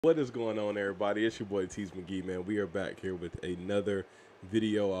What is going on, everybody? It's your boy Teez McGee, man. We are back here with another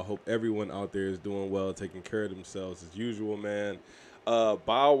video. I hope everyone out there is doing well, taking care of themselves as usual, man.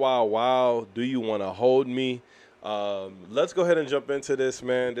 Bow Wow Wow, do you want to hold me? Let's go ahead and jump into this,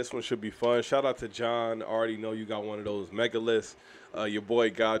 man. This one should be fun. Shout out to John. I already know you got one of those mega lists. Your boy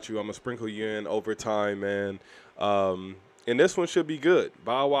got you. I'm going to sprinkle you in over time, man. And this one should be good.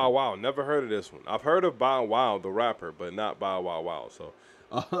 Bow Wow Wow. Never heard of this one. I've heard of Bow Wow, the rapper, but not Bow Wow Wow. So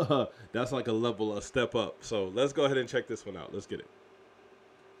that's like a step up. So let's go ahead and check this one out. Let's get it.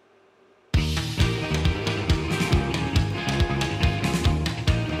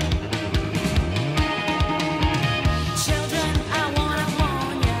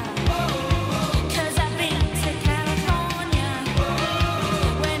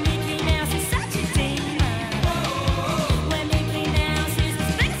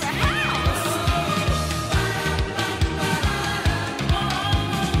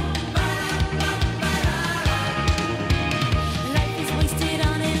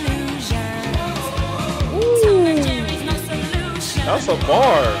 That's a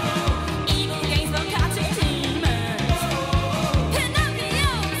bar.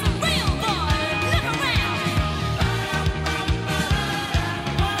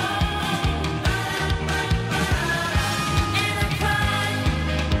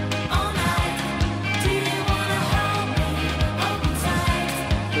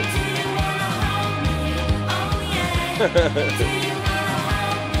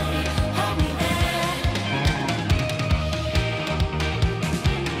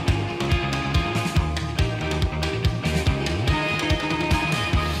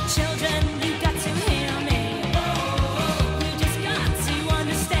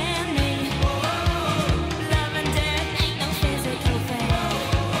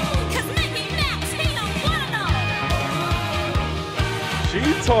 She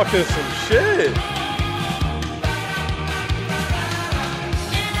talking some shit.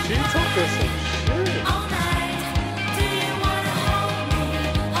 She talking some shit.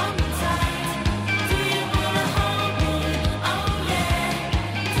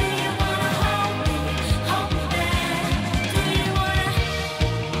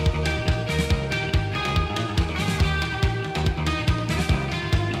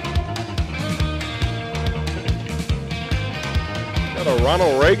 A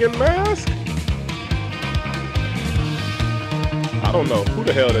Ronald Reagan mask? I don't know who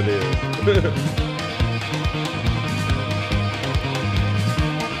the hell that is.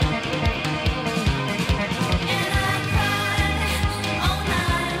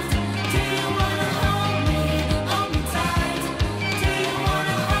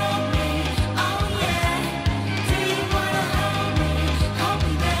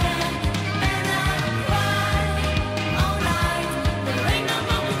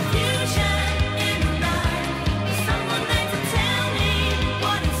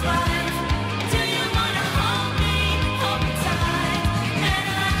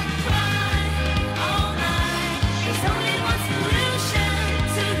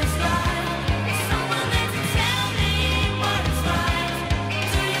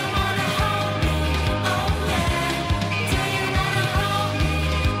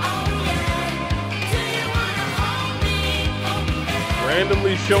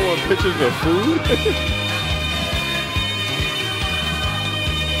 Randomly showing pictures of food.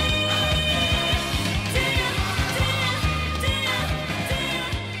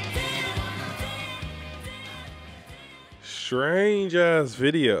 Strange ass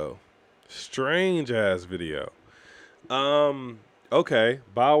video. Strange ass video. Okay.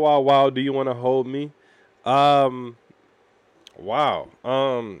 Bow Wow Wow, do you want to hold me? Wow.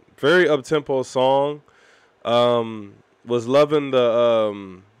 Very up-tempo song. Was loving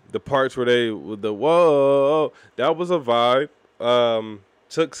the parts where they with the whoa, that was a vibe.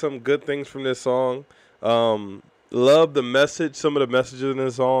 Took some good things from this song. Loved the message, some of the messages in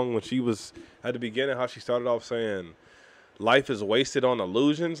this song when she was at the beginning, how she started off saying life is wasted on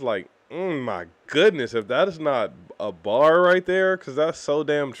illusions. Like, my goodness, if that is not a bar right there, because that's so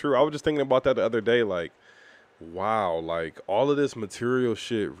damn true. I was just thinking about that the other day, like, wow, like all of this material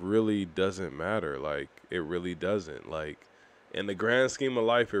shit really doesn't matter. Like, it really doesn't. Like, in the grand scheme of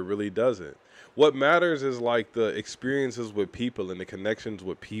life, it really doesn't. What matters is like the experiences with people and the connections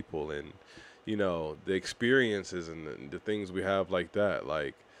with people and, you know, the experiences and the things we have like that.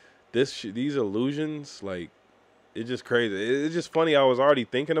 Like these illusions, like, it's just crazy. It's just funny. I was already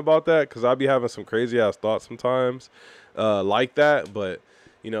thinking about that because I be having some crazy ass thoughts sometimes like that. But,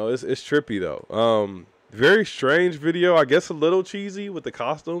 you know, it's trippy though. Very strange video. I guess a little cheesy with the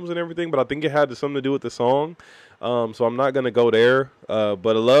costumes and everything, but I think it had something to do with the song. So I'm not going to go there.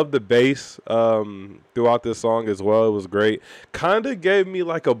 But I love the bass throughout this song as well. It was great. Kind of gave me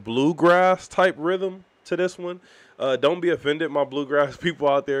like a bluegrass type rhythm to this one. Don't be offended, my bluegrass people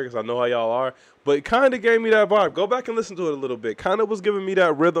out there, because I know how y'all are. But it kind of gave me that vibe. Go back and listen to it a little bit. Kind of was giving me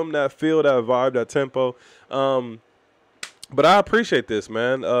that rhythm, that feel, that vibe, that tempo. But I appreciate this,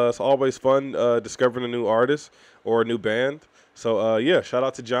 man. It's always fun discovering a new artist or a new band. So, yeah, shout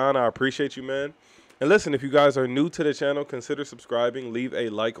out to John. I appreciate you, man. And listen, if you guys are new to the channel, consider subscribing. Leave a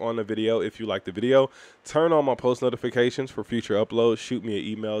like on the video if you like the video. Turn on my post notifications for future uploads. Shoot me an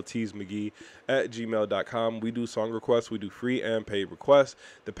email, teezmcgee@gmail.com. We do song requests. We do free and paid requests.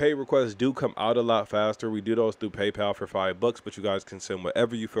 The paid requests do come out a lot faster. We do those through PayPal for $5, but you guys can send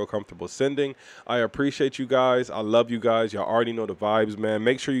whatever you feel comfortable sending. I appreciate you guys. I love you guys. Y'all already know the vibes, man.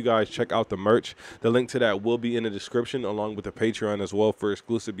 Make sure you guys check out the merch. The link to that will be in the description, along with the Patreon as well for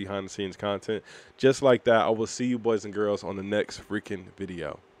exclusive behind-the-scenes content. Just like that, I will see you boys and girls on the next freaking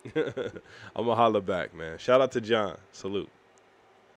video. I'm gonna holla back, man. Shout out to John. Salute.